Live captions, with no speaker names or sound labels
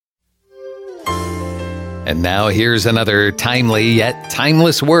And now here's another timely yet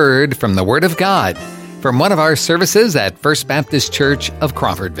timeless word from the Word of God from one of our services at First Baptist Church of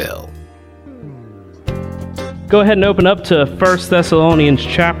Crawfordville. Go ahead and open up to 1 Thessalonians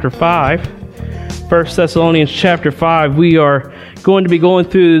chapter 5. 1 Thessalonians chapter 5, we are going to be going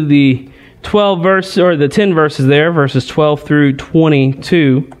through the 12 verses, or the 10 verses there, verses 12 through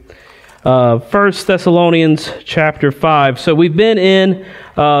 22. 1 Thessalonians chapter 5. So we've been in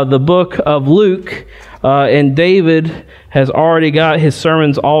the book of Luke, and David has already got his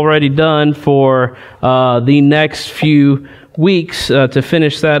sermons already done for the next few weeks to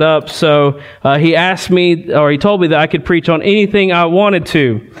finish that up. So he asked me, or he told me that I could preach on anything I wanted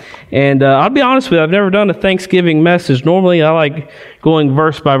to. And I'll be honest with you, I've never done a Thanksgiving message. Normally I like going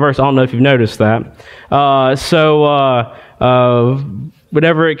verse by verse. I don't know if you've noticed that.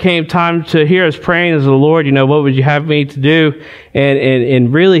 Whenever it came time to hear us praying as the Lord, what would you have me to do?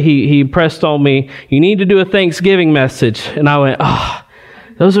 And really he pressed on me, you need to do a Thanksgiving message. And I went,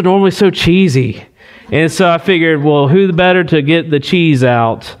 those are normally so cheesy. And so I figured, well, who the better to get the cheese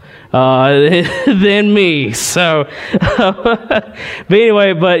out than me? So, but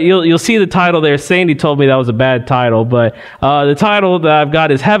anyway, you'll see the title there. Sandy told me that was a bad title, but the title that I've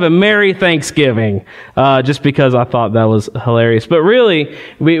got is Have a Merry Thanksgiving, just because I thought that was hilarious. But really,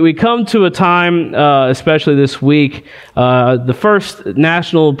 we come to a time, especially this week, the first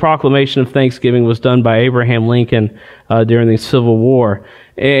national proclamation of Thanksgiving was done by Abraham Lincoln during the Civil War.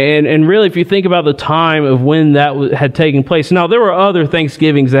 And really, if you think about the time of when that had taken place, now there were other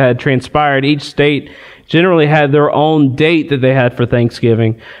Thanksgivings that had transpired. Each state generally had their own date that they had for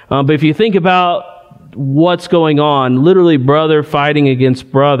Thanksgiving. But if you think about what's going on, literally brother fighting against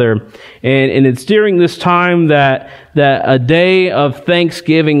brother, and it's during this time that a day of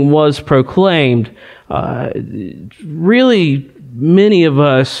Thanksgiving was proclaimed. Really, many of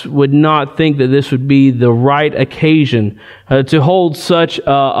us would not think that this would be the right occasion to hold such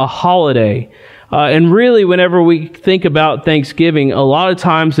a holiday. And really, whenever we think about Thanksgiving, a lot of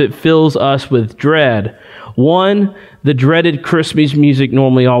times it fills us with dread. One, the dreaded Christmas music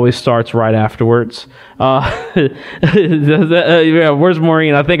normally always starts right afterwards. Where's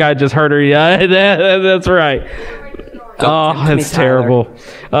Maureen? I think I just heard her. Yeah, that's right. That's terrible.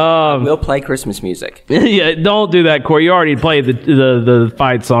 We'll play Christmas music. Yeah, don't do that, Corey. You already played the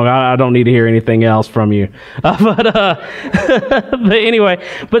fight song. I don't need to hear anything else from you. But anyway,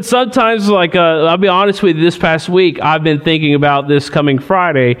 but sometimes, I'll be honest with you, this past week, I've been thinking about this coming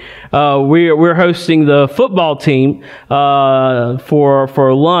Friday. We're hosting the football team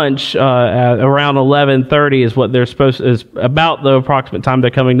for lunch at around 11:30 is what they're is about the approximate time they're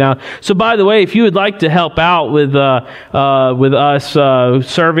coming down. So, by the way, if you would like to help out with us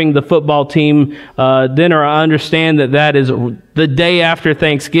serving the football team dinner, I understand that is the day after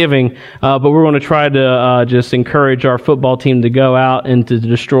Thanksgiving, but we're going to try to just encourage our football team to go out and to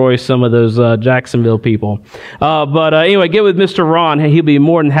destroy some of those Jacksonville people. But anyway, get with Mr. Ron; he'll be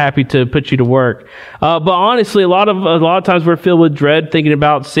more than happy to put you to work. But honestly, a lot of times we're filled with dread thinking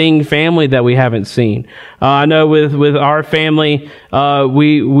about seeing family that we haven't seen. I know with our family,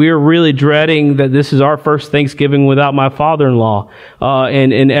 we're really dreading that this is our first Thanksgiving without my father-in-law,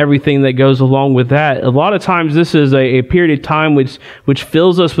 and everything that goes along with that. A lot of times this is a period of time which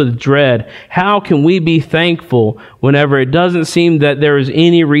fills us with dread. How can we be thankful whenever it doesn't seem that there is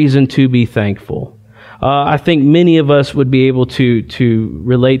any reason to be thankful? I think many of us would be able to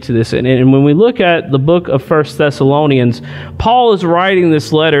relate to this. And when we look at the book of 1 Thessalonians, Paul is writing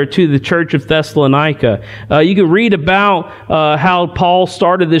this letter to the church of Thessalonica. You can read about how Paul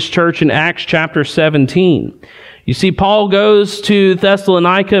started this church in Acts chapter 17. You see, Paul goes to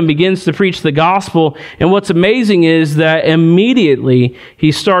Thessalonica and begins to preach the gospel. And what's amazing is that immediately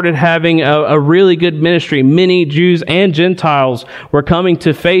he started having a really good ministry. Many Jews and Gentiles were coming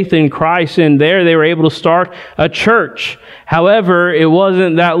to faith in Christ, and there they were able to start a church. However, it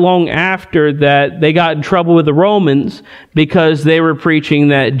wasn't that long after that they got in trouble with the Romans because they were preaching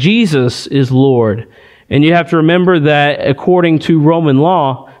that Jesus is Lord. And you have to remember that according to Roman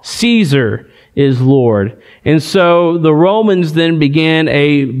law, Caesar is Lord. And so the Romans then began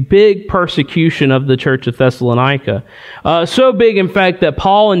a big persecution of the church of Thessalonica. So big, in fact, that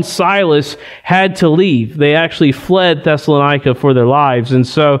Paul and Silas had to leave. They actually fled Thessalonica for their lives. And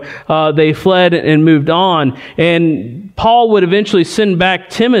so they fled and moved on. And Paul would eventually send back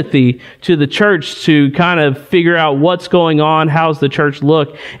Timothy to the church to kind of figure out what's going on, how's the church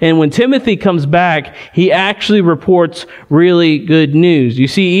look. And when Timothy comes back, he actually reports really good news. You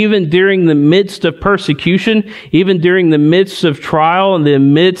see, even during the midst of persecution, even during the midst of trial and the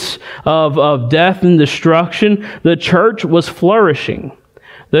midst of death and destruction, the church was flourishing.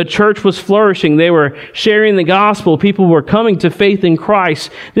 The church was flourishing. They were sharing the gospel. People were coming to faith in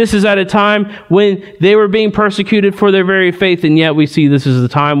Christ. This is at a time when they were being persecuted for their very faith, and yet we see this is the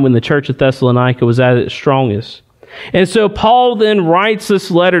time when the church at Thessalonica was at its strongest. And so Paul then writes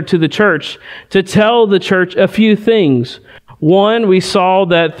this letter to the church to tell the church a few things. One, we saw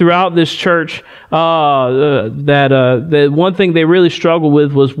that throughout this church, that one thing they really struggled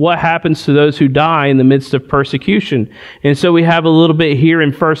with was what happens to those who die in the midst of persecution. And so we have a little bit here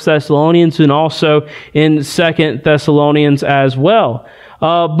in 1 Thessalonians and also in 2 Thessalonians as well.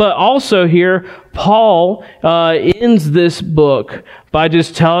 But also here, Paul ends this book by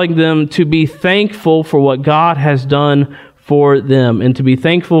just telling them to be thankful for what God has done for them and to be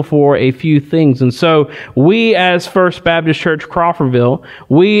thankful for a few things. And so we as First Baptist Church Crawfordville,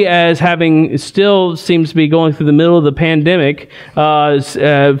 we as having still seems to be going through the middle of the pandemic,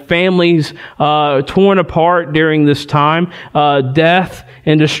 families torn apart during this time, death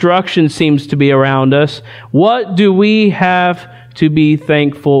and destruction seems to be around us. What do we have to be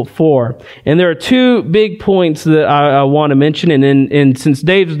thankful for? And there are two big points that I want to mention, and since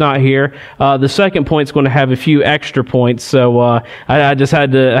Dave's not here, the second point's going to have a few extra points, so I just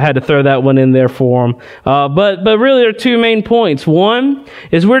had to throw that one in there for him. But really there are two main points. One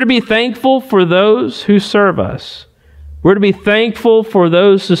is we're to be thankful for those who serve us. We're to be thankful for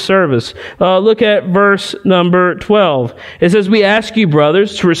those who serve us. Look at verse number 12. It says, "We ask you,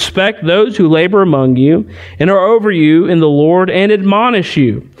 brothers, to respect those who labor among you and are over you in the Lord and admonish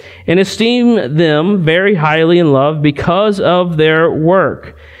you, and esteem them very highly in love because of their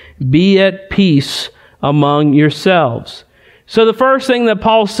work. Be at peace among yourselves." So the first thing that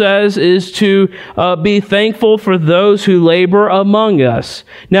Paul says is to be thankful for those who labor among us.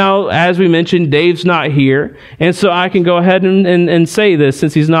 Now, as we mentioned, Dave's not here, and so I can go ahead and say this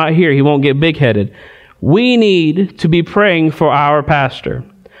since he's not here. He won't get big-headed. We need to be praying for our pastor.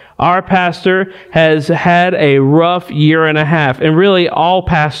 Our pastor has had a rough year and a half, and really all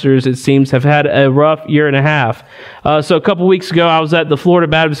pastors, it seems, have had a rough year and a half. So a couple weeks ago, I was at the Florida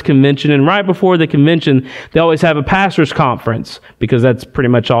Baptist Convention, and right before the convention, they always have a pastors' conference, because that's pretty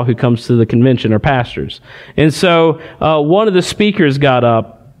much all who comes to the convention are pastors. And so one of the speakers got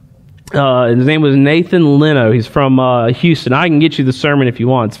up. His name was Nathan Leno. He's from Houston. I can get you the sermon if you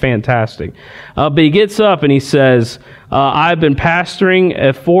want. It's fantastic. But he gets up and he says, I've been pastoring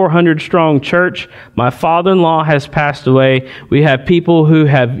a 400-strong church. My father-in-law has passed away. We have people who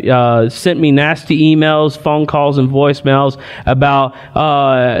have sent me nasty emails, phone calls, and voicemails about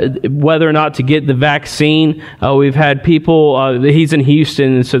whether or not to get the vaccine. We've had people, he's in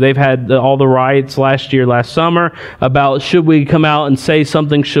Houston, and so they've had all the riots last summer, about should we come out and say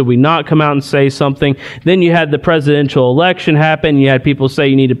something, should we not come out and say something. Then you had the presidential election happen. You had people say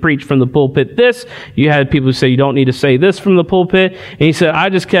you need to preach from the pulpit this. You had people who say you don't need to say this from the pulpit. And he said, I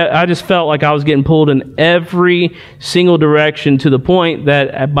just felt like I was getting pulled in every single direction, to the point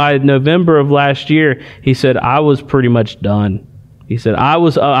that by November of last year, he said, I was pretty much done. He said, I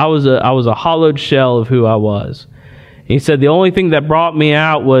was a hollowed shell of who I was. He said, the only thing that brought me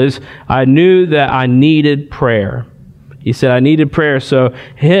out was I knew that I needed prayer. He said, I needed prayer. So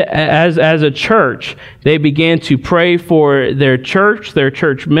as a church, they began to pray for their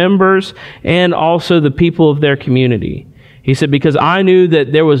church members, and also the people of their community. He said, because I knew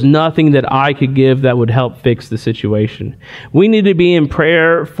that there was nothing that I could give that would help fix the situation. We need to be in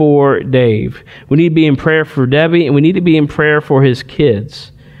prayer for Dave. We need to be in prayer for Debbie, and we need to be in prayer for his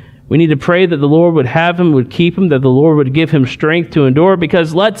kids. We need to pray that the Lord would have him, would keep him, that the Lord would give him strength to endure,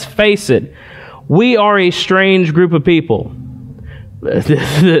 because let's face it, we are a strange group of people.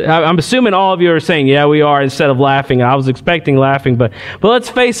 I'm assuming all of you are saying, yeah, we are, instead of laughing. I was expecting laughing, but let's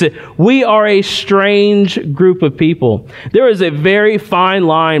face it, we are a strange group of people. There is a very fine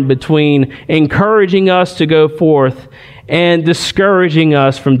line between encouraging us to go forth and discouraging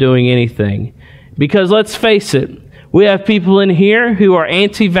us from doing anything. Because let's face it, we have people in here who are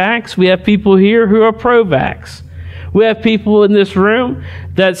anti-vax. We have people here who are pro-vax. We have people in this room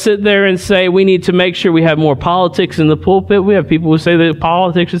that sit there and say we need to make sure we have more politics in the pulpit. We have people who say that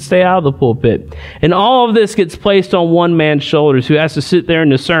politics should stay out of the pulpit. And all of this gets placed on one man's shoulders, who has to sit there and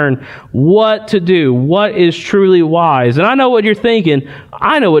discern what to do, what is truly wise. And I know what you're thinking.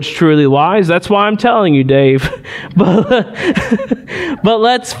 I know what's truly wise. That's why I'm telling you, Dave. But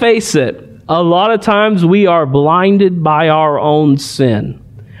let's face it. A lot of times we are blinded by our own sin.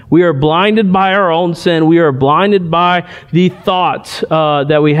 We are blinded by our own sin. We are blinded by the thoughts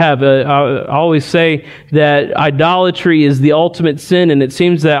that we have. I always say that idolatry is the ultimate sin, and it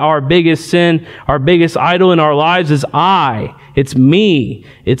seems that our biggest sin, our biggest idol in our lives is I. It's me.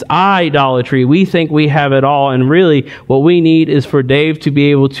 It's idolatry. We think we have it all, and really what we need is for Dave to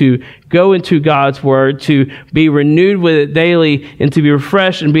be able to go into God's Word, to be renewed with it daily, and to be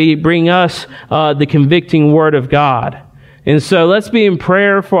refreshed and bring us the convicting Word of God. And so let's be in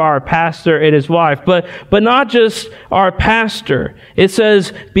prayer for our pastor and his wife, but not just our pastor. It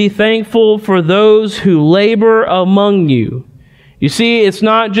says, be thankful for those who labor among you. You see, it's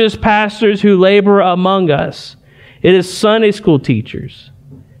not just pastors who labor among us. It is Sunday school teachers.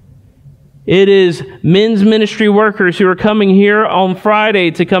 It is men's ministry workers who are coming here on Friday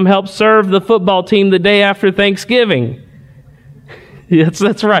to come help serve the football team the day after Thanksgiving. Yes,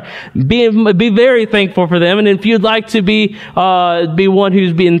 that's right. Be very thankful for them. And if you'd like to be one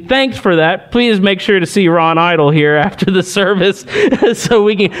who's being thanked for that, please make sure to see Ron Idle here after the service so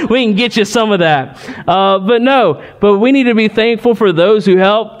we can get you some of that. But we need to be thankful for those who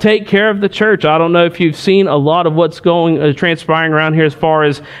help take care of the church. I don't know if you've seen a lot of what's transpiring around here as far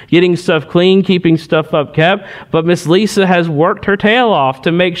as getting stuff clean, keeping stuff up kept. But Miss Lisa has worked her tail off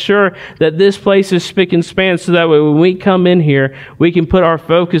to make sure that this place is spick and span, so that way when we come in here, we can put our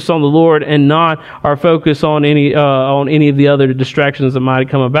focus on the Lord and not our focus on any of the other distractions that might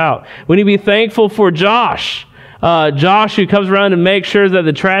come about. We need to be thankful for Josh. Josh, who comes around and makes sure that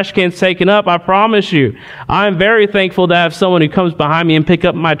the trash can's taken up. I promise you, I'm very thankful to have someone who comes behind me and pick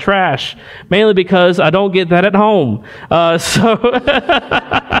up my trash, mainly because I don't get that at home.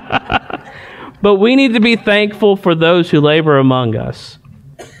 But we need to be thankful for those who labor among us.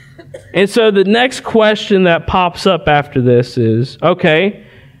 And so the next question that pops up after this is, okay,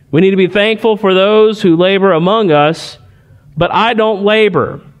 we need to be thankful for those who labor among us, but I don't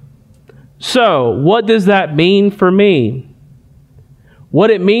labor. So what does that mean for me?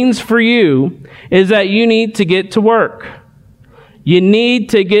 What it means for you is that you need to get to work. You need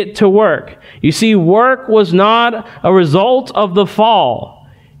to get to work. You see, work was not a result of the fall.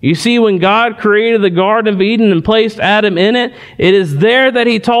 You see, when God created the Garden of Eden and placed Adam in it, it is there that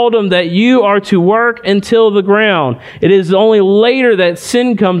he told him that you are to work and till the ground. It is only later that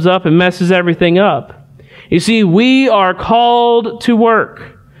sin comes up and messes everything up. You see, we are called to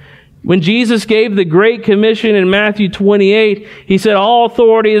work. When Jesus gave the Great Commission in Matthew 28, he said, all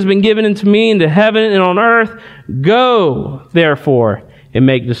authority has been given unto me into heaven and on earth. Go, therefore, and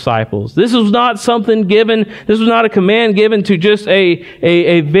make disciples. This was not something given, this was not a command given to just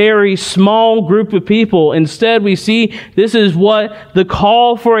a very small group of people. Instead, we see this is what the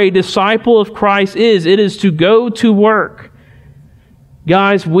call for a disciple of Christ is. It is to go to work.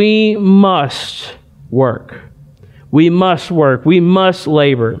 Guys, we must work. We must work. We must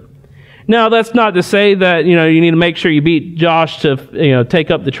labor. Now, that's not to say that, you need to make sure you beat Josh to,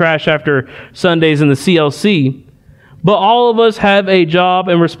 take up the trash after Sundays in the CLC. But all of us have a job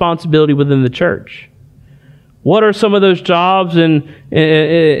and responsibility within the church. What are some of those jobs and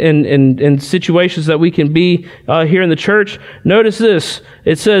situations that we can be here in the church? Notice this.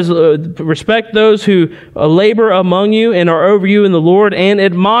 It says, respect those who labor among you and are over you in the Lord and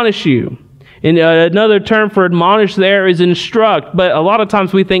admonish you. And another term for admonish there is instruct, but a lot of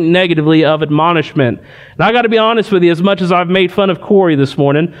times we think negatively of admonishment. And I got to be honest with you, as much as I've made fun of Corey this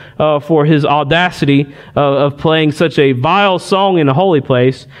morning for his audacity of playing such a vile song in a holy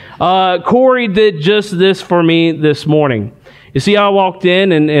place, Corey did just this for me this morning. You see, I walked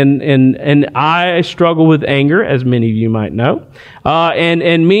in and I struggle with anger, as many of you might know,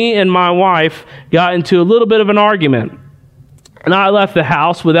 and me and my wife got into a little bit of an argument. And I left the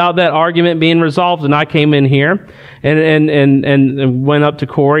house without that argument being resolved, and I came in here and went up to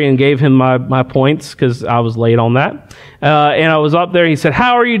Corey and gave him my points because I was late on that. And I was up there, and he said,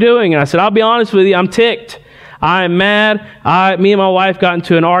 "How are you doing?" And I said, "I'll be honest with you, I'm ticked. I'm mad. Me and my wife got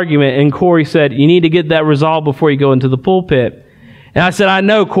into an argument," and Corey said, "You need to get that resolved before you go into the pulpit." And I said, "I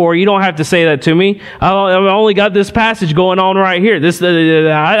know, Corey, you don't have to say that to me. I've only got this passage going on right here.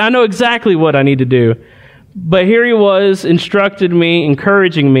 I know exactly what I need to do." But here he was, instructing me,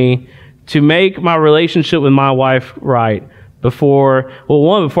 encouraging me to make my relationship with my wife right before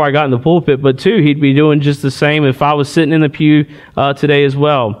I got in the pulpit, but two, he'd be doing just the same if I was sitting in the pew today as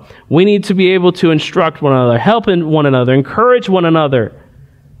well. We need to be able to instruct one another, help one another, encourage one another.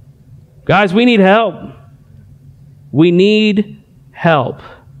 Guys, we need help. We need help.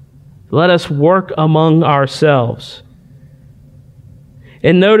 Let us work among ourselves.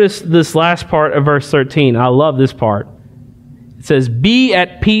 And notice this last part of verse 13. I love this part. It says, "Be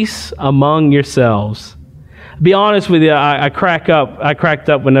at peace among yourselves." be honest with you, I cracked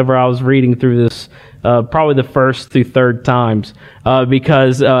up whenever I was reading through this, probably the first through third times,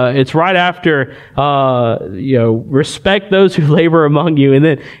 because it's right after, respect those who labor among you, and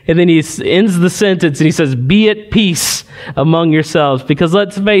then he ends the sentence and he says, "Be at peace among yourselves," because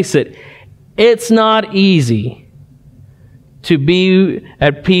let's face it, it's not easy to be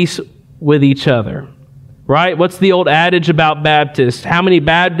at peace with each other, right? What's the old adage about Baptists? How many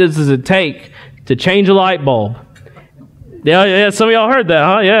Baptists does it take to change a light bulb? Yeah, some of y'all heard that,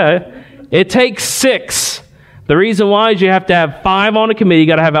 huh? Yeah. It takes 6. The reason why is you have to have 5 on a committee. You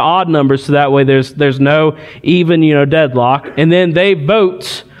got to have an odd number so that way there's no even, deadlock. And then they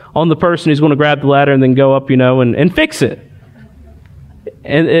vote on the person who's going to grab the ladder and then go up, and fix it.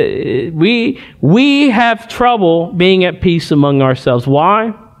 And we have trouble being at peace among ourselves.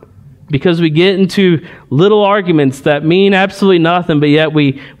 Why? Because we get into little arguments that mean absolutely nothing, but yet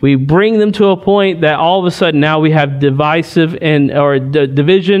we bring them to a point that all of a sudden now we have division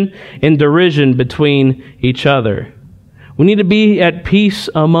and derision between each other. We need to be at peace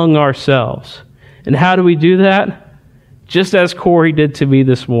among ourselves. And how do we do that? Just as Corey did to me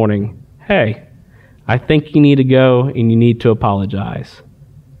this morning. Hey, I think you need to go and you need to apologize.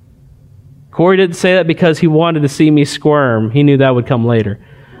 Corey didn't say that because he wanted to see me squirm. He knew that would come later.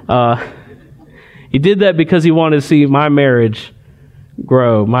 He did that because he wanted to see my marriage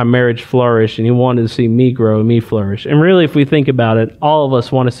grow, my marriage flourish, and he wanted to see me grow and me flourish. And really, if we think about it, all of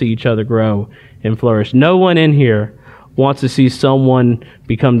us want to see each other grow and flourish. No one in here wants to see someone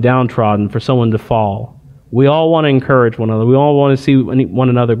become downtrodden, for someone to fall. We all want to encourage one another. We all want to see one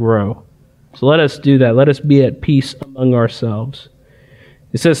another grow. So let us do that. Let us be at peace among ourselves.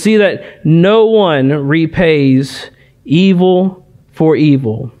 It says, "See that no one repays evil for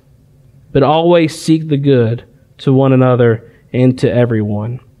evil, but always seek the good to one another and to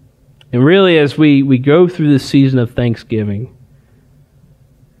everyone." And really, as we go through this season of Thanksgiving,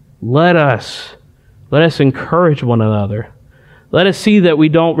 let us encourage one another. Let us see that we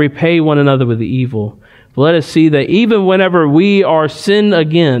don't repay one another with evil. But let us see that even whenever we are sinned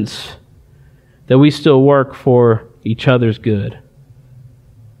against, that we still work for each other's good.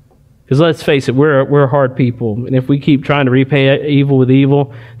 Because let's face it, we're hard people. And if we keep trying to repay evil with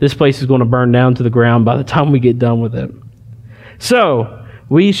evil, this place is going to burn down to the ground by the time we get done with it. So,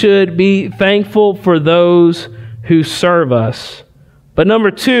 we should be thankful for those who serve us. But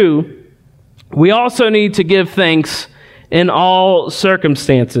number 2, we also need to give thanks in all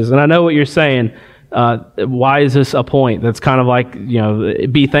circumstances. And I know what you're saying. Why is this a point? That's kind of like,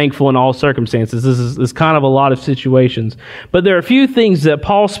 be thankful in all circumstances. This is kind of a lot of situations. But there are a few things that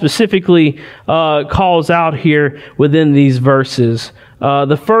Paul specifically calls out here within these verses.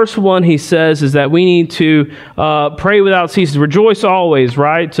 The first one he says is that we need to pray without ceasing. Rejoice always,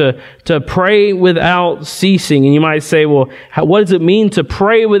 right? To pray without ceasing. And you might say, well, what does it mean to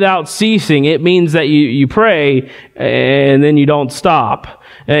pray without ceasing? It means that you pray and then you don't stop.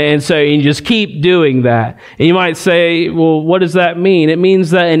 And so you just keep doing that. And you might say, well, what does that mean? It means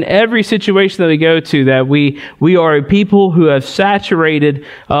that in every situation that we go to, that we are a people who have saturated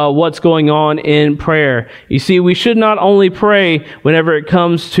what's going on in prayer. You see, we should not only pray whenever it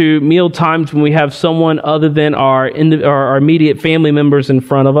comes to meal times when we have someone other than our immediate family members in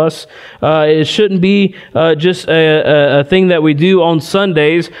front of us. It shouldn't be just a thing that we do on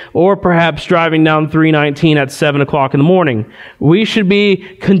Sundays, or perhaps driving down 319 at 7 o'clock in the morning. We should be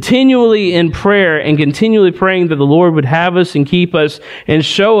continually in prayer and continually praying that the Lord would have us and keep us and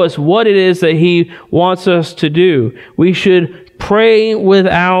show us what it is that He wants us to do. We should pray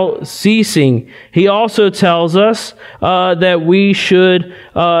without ceasing. He also tells us that we should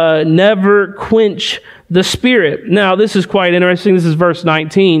never quench the Spirit. Now, this is quite interesting. This is verse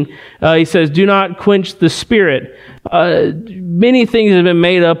 19. He says, "Do not quench the Spirit." Many things have been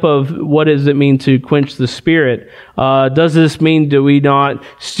made up of what does it mean to quench the Spirit. Does this mean do we not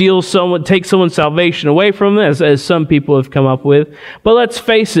take someone's salvation away from them, as some people have come up with? But let's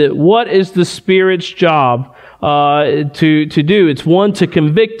face it, what is the Spirit's job to do? It's one, to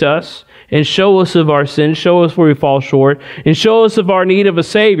convict us and show us of our sins, show us where we fall short, and show us of our need of a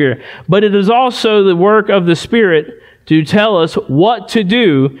Savior. But it is also the work of the Spirit to tell us what to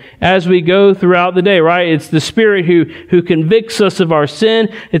do as we go throughout the day, right? It's the Spirit who convicts us of our sin.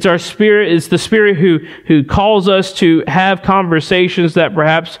 It's the Spirit who calls us to have conversations that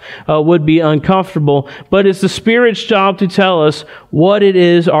perhaps would be uncomfortable. But it's the Spirit's job to tell us what it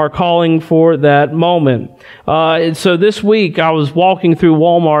is our calling for that moment. And so this week I was walking through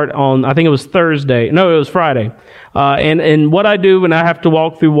Walmart on, I think it was Friday. And what I do when I have to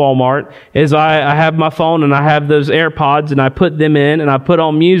walk through Walmart is I have my phone and I have those AirPods and I put them in and I put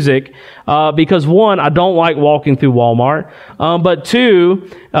on music because one, I don't like walking through Walmart. But two,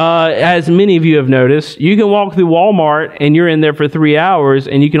 as many of you have noticed, you can walk through Walmart and you're in there for 3 hours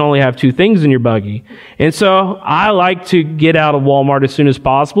and you can only have 2 things in your buggy. And so I like to get out of Walmart as soon as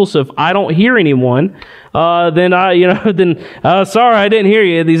possible. So if I don't hear anyone, then sorry, I didn't hear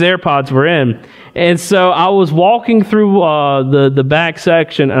you. These AirPods were in. And so I was walking through the back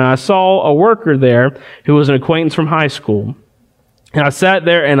section and I saw a worker there who was an acquaintance from high school. And I sat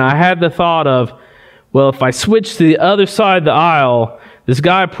there and I had the thought of, well, if I switch to the other side of the aisle, this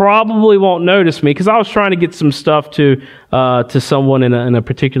guy probably won't notice me, because I was trying to get some stuff to someone in a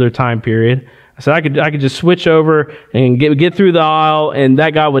particular time period. I said I could just switch over and get through the aisle, and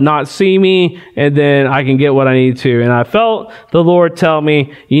that guy would not see me, and then I can get what I need to. And I felt the Lord tell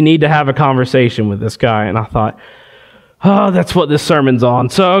me, you need to have a conversation with this guy. And I thought, oh, that's what this sermon's on.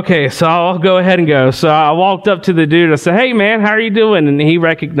 So, okay, so I'll go ahead and go. So I walked up to the dude. I said, hey, man, how are you doing? And he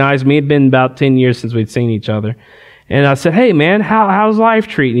recognized me. It had been about 10 years since we'd seen each other. And I said, hey, man, how's life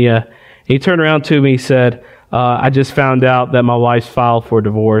treating you? He turned around to me and said, I just found out that my wife's filed for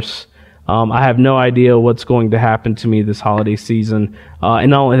divorce. I have no idea what's going to happen to me this holiday season.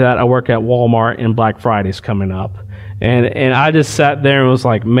 And not only that, I work at Walmart and Black Friday's coming up. And I just sat there and was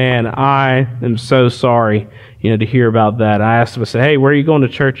like, man, I am so sorry, to hear about that. I asked him, I said, hey, where are you going to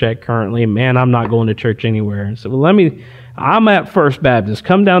church at currently? Man, I'm not going to church anywhere. I said, well, I'm at First Baptist.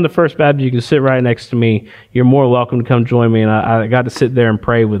 Come down to First Baptist. You can sit right next to me. You're more welcome to come join me. And I got to sit there and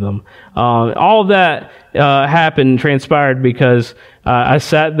pray with them. All of that happened, transpired because I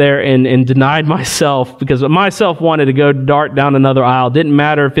sat there and denied myself, because myself wanted to go dart down another aisle. Didn't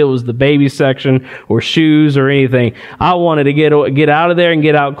matter if it was the baby section or shoes or anything. I wanted to get out of there and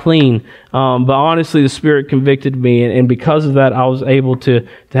get out clean. But honestly, the Spirit convicted me, and because of that, I was able to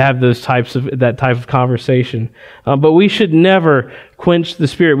have that type of conversation. But we should never quench the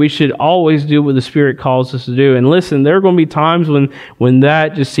Spirit. We should always do what the Spirit calls us to do. And listen, there are going to be times when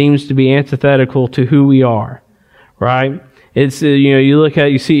that just seems to be antithetical to who we are, right? It's, you look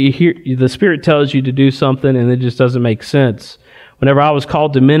at, you hear, the Spirit tells you to do something and it just doesn't make sense. Whenever I was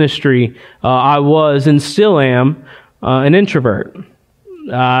called to ministry, I was and still am an introvert.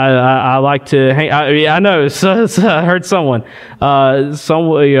 I like to hang. I know. I heard someone.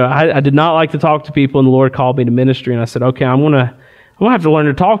 I did not like to talk to people, and the Lord called me to ministry, and I said, okay, I'm gonna have to learn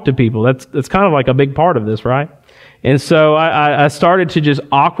to talk to people. That's kind of like a big part of this, right? And so I started to just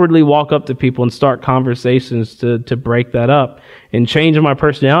awkwardly walk up to people and start conversations to break that up and change my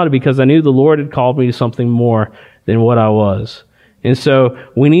personality, because I knew the Lord had called me to something more than what I was. And so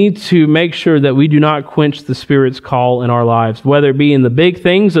we need to make sure that we do not quench the Spirit's call in our lives, whether it be in the big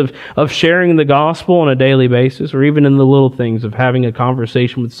things of sharing the gospel on a daily basis, or even in the little things of having a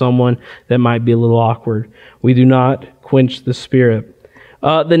conversation with someone that might be a little awkward. We do not quench the Spirit.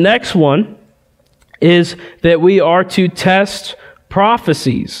 The next one is that we are to test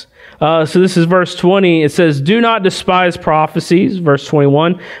prophecies. So this is verse 20. It says, do not despise prophecies, verse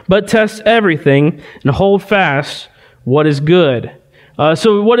 21, but test everything and hold fast what is good.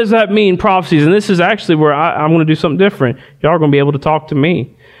 So what does that mean, prophecies? And this is actually where I'm going to do something different. Y'all are going to be able to talk to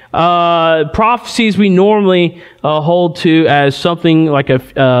me. Prophecies we normally hold to as something like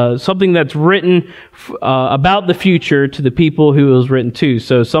something that's written about the future to the people who it was written to.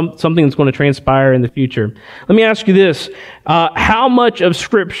 So something that's going to transpire in the future. Let me ask you this. How much of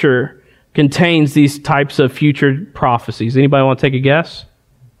Scripture contains these types of future prophecies? Anybody want to take a guess?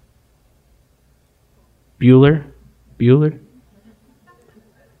 Bueller?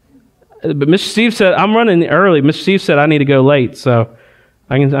 But Mr. Steve said, I'm running early. Mr. Steve said I need to go late, so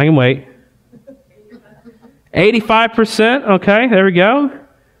I can wait. 85%? Okay, there we go.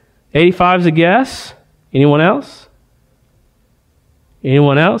 85 is a guess. Anyone else?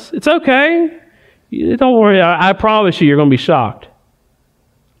 It's okay. Don't worry. I promise you're going to be shocked.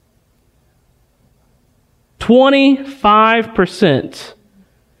 25%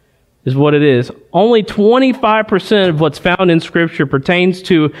 is what it is. Only 25% of what's found in Scripture pertains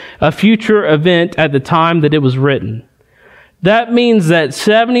to a future event at the time that it was written. That means that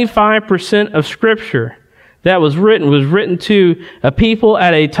 75% of Scripture that was written to a people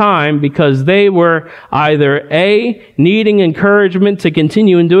at a time because they were either A, needing encouragement to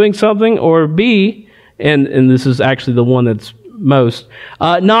continue in doing something, or B, and this is actually the one that's most,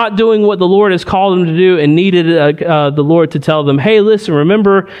 not doing what the Lord has called them to do and needed the Lord to tell them, hey, listen,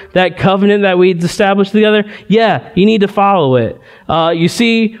 remember that covenant that we established together? Yeah, you need to follow it. You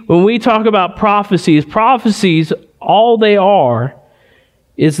see, when we talk about prophecies, all they are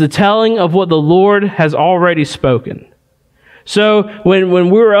is the telling of what the Lord has already spoken. So when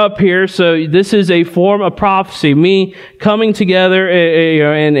we're up here, so this is a form of prophecy, me coming together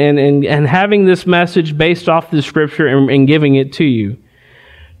and having this message based off the Scripture and giving it to you.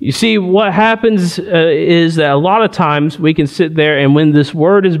 You see, what happens is that a lot of times we can sit there, and when this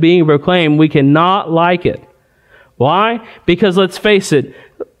word is being proclaimed, we cannot like it. Why? Because let's face it,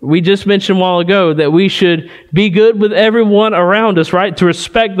 we just mentioned a while ago that we should be good with everyone around us, right? To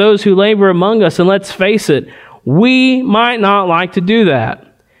respect those who labor among us. And let's face it, we might not like to do that.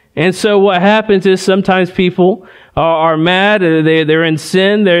 And so what happens is sometimes people are mad, they're in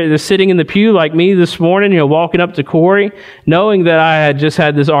sin, they're sitting in the pew like me this morning, walking up to Corey, knowing that I had just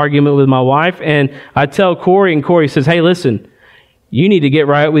had this argument with my wife, and I tell Corey, and Corey says, hey, listen, you need to get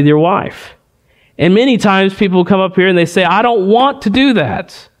right with your wife. And many times people come up here and they say, I don't want to do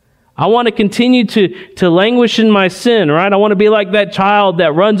that. I want to continue to languish in my sin, right? I want to be like that child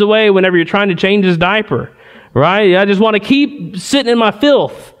that runs away whenever you're trying to change his diaper, right? I just want to keep sitting in my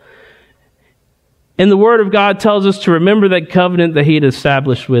filth. And the Word of God tells us to remember that covenant that He had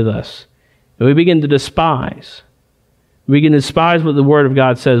established with us. And we begin to despise. We begin to despise what the Word of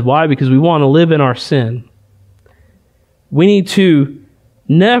God says. Why? Because we want to live in our sin. We need to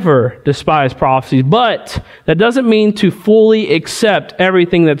never despise prophecies, but that doesn't mean to fully accept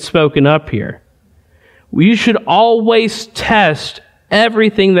everything that's spoken up here. You should always test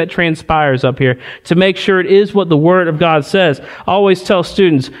everything that transpires up here to make sure it is what the Word of God says. I always tell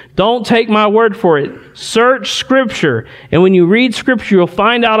students, don't take my word for it. Search Scripture, and when you read Scripture, you'll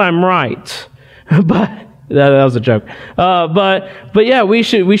find out I'm right. But that was a joke. But yeah, we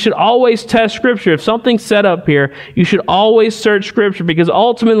should always test Scripture. If something's set up here, you should always search Scripture, because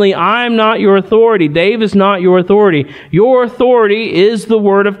ultimately I'm not your authority. Dave is not your authority. Your authority is the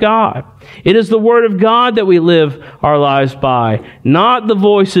Word of God. It is the Word of God that we live our lives by, not the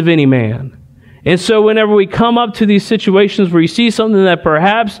voice of any man. And so whenever we come up to these situations where you see something that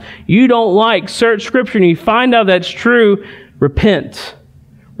perhaps you don't like, search Scripture, and you find out that's true, repent.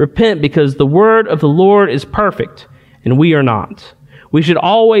 Repent, because the word of the Lord is perfect, and we are not. We should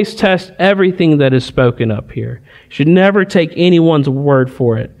always test everything that is spoken up here. Should never take anyone's word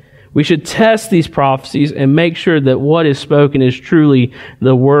for it. We should test these prophecies and make sure that what is spoken is truly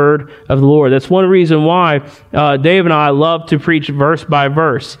the word of the Lord. That's one reason why Dave and I love to preach verse by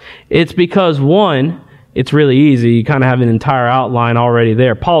verse. It's because, one, it's really easy. You kind of have an entire outline already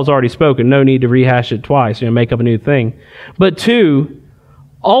there. Paul's already spoken. No need to rehash it twice, make up a new thing. But two,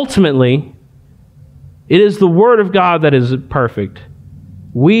 ultimately, it is the Word of God that is perfect.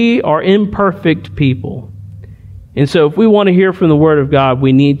 We are imperfect people. And so if we want to hear from the Word of God,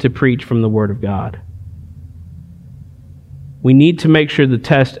 we need to preach from the Word of God. We need to make sure to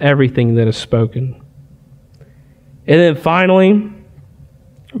test everything that is spoken. And then finally,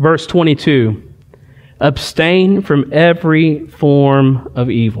 verse 22, abstain from every form of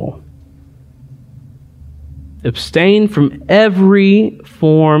evil. Abstain from every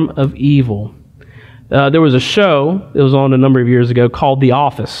form of evil. There was a show that was on a number of years ago called The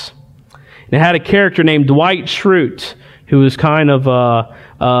Office. And it had a character named Dwight Schrute, who was kind of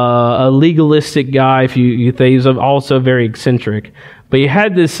a legalistic guy, if you think. He was also very eccentric. But he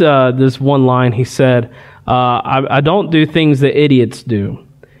had this one line. He said, I don't do things that idiots do.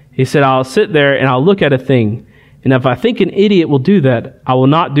 He said, I'll sit there and I'll look at a thing, and if I think an idiot will do that, I will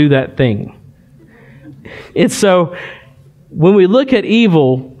not do that thing. And so, when we look at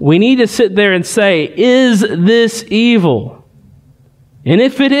evil, we need to sit there and say, is this evil? And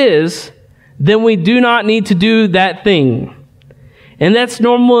if it is, then we do not need to do that thing. And that's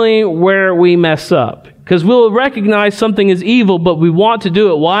normally where we mess up. Because we'll recognize something is evil, but we want to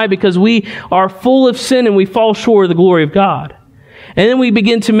do it. Why? Because we are full of sin and we fall short of the glory of God. And then we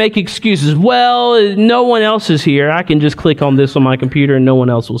begin to make excuses. Well, no one else is here. I can just click on this on my computer and no one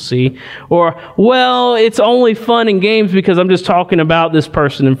else will see. Or, well, it's only fun and games because I'm just talking about this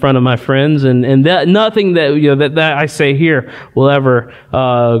person in front of my friends, and that nothing that that I say here will ever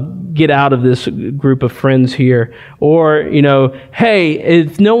get out of this group of friends here. Or, hey,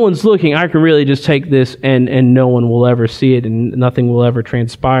 if no one's looking, I can really just take this and no one will ever see it and nothing will ever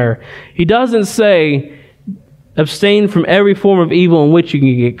transpire. He doesn't say, abstain from every form of evil in which you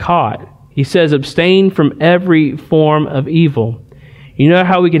can get caught. He says, abstain from every form of evil. You know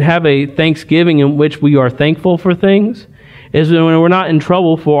how we can have a Thanksgiving in which we are thankful for things? Is when we're not in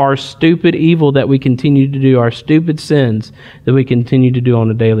trouble for our stupid evil that we continue to do, our stupid sins that we continue to do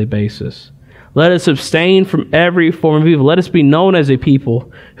on a daily basis. Let us abstain from every form of evil. Let us be known as a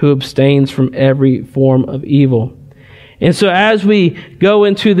people who abstains from every form of evil. And so as we go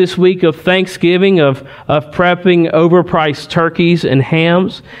into this week of Thanksgiving, of prepping overpriced turkeys and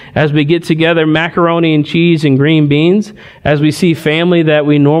hams, as we get together macaroni and cheese and green beans, as we see family that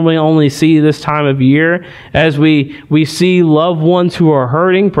we normally only see this time of year, as we see loved ones who are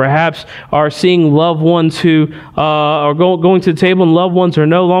hurting, perhaps are seeing loved ones who are going to the table and loved ones are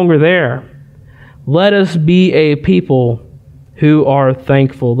no longer there. Let us be a people who are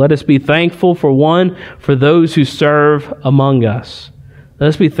thankful. Let us be thankful for those who serve among us. Let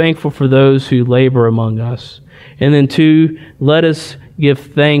us be thankful for those who labor among us. And then 2, let us give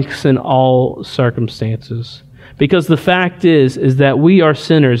thanks in all circumstances. Because the fact is that we are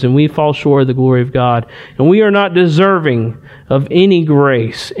sinners and we fall short of the glory of God. And we are not deserving of any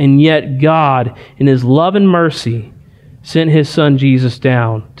grace. And yet God, in His love and mercy, sent His Son Jesus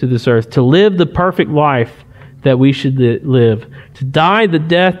down to this earth to live the perfect life that we should live, to die the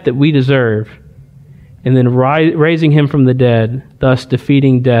death that we deserve, and then raising Him from the dead, thus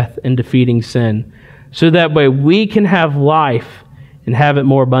defeating death and defeating sin. So that way we can have life and have it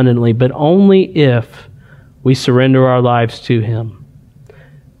more abundantly, but only if we surrender our lives to Him.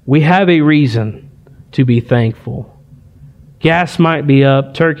 We have a reason to be thankful. Gas might be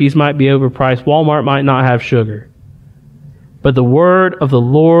up, turkeys might be overpriced, Walmart might not have sugar, but the word of the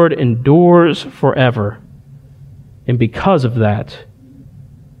Lord endures forever. And because of that,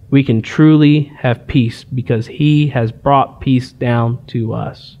 we can truly have peace because He has brought peace down to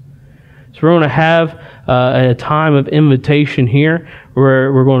us. So we're going to have a time of invitation here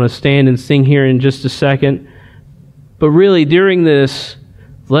where we're going to stand and sing here in just a second. But really, during this,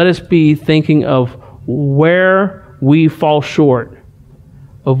 let us be thinking of where we fall short,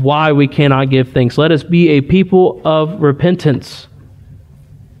 of why we cannot give thanks. Let us be a people of repentance.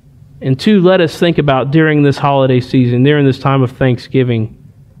 And 2, let us think about during this holiday season, during this time of Thanksgiving,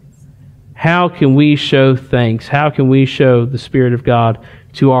 how can we show thanks? How can we show the Spirit of God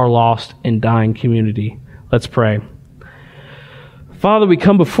to our lost and dying community? Let's pray. Father, we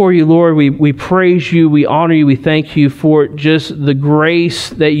come before You, Lord. We praise You, we honor You, we thank You for just the grace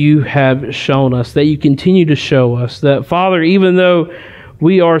that You have shown us, that You continue to show us. That, Father, even though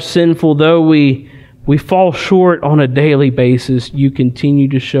we are sinful, though we fall short on a daily basis, You continue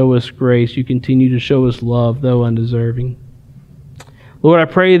to show us grace. You continue to show us love, though undeserving. Lord, I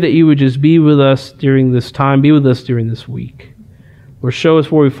pray that You would just be with us during this time, be with us during this week. Lord, show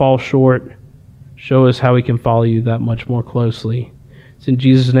us where we fall short. Show us how we can follow You that much more closely. It's in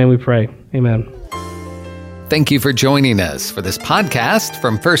Jesus' name we pray. Amen. Thank you for joining us for this podcast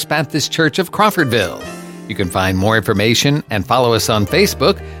from First Baptist Church of Crawfordville. You can find more information and follow us on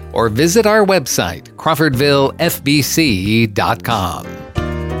Facebook or visit our website, crawfordvillefbc.com.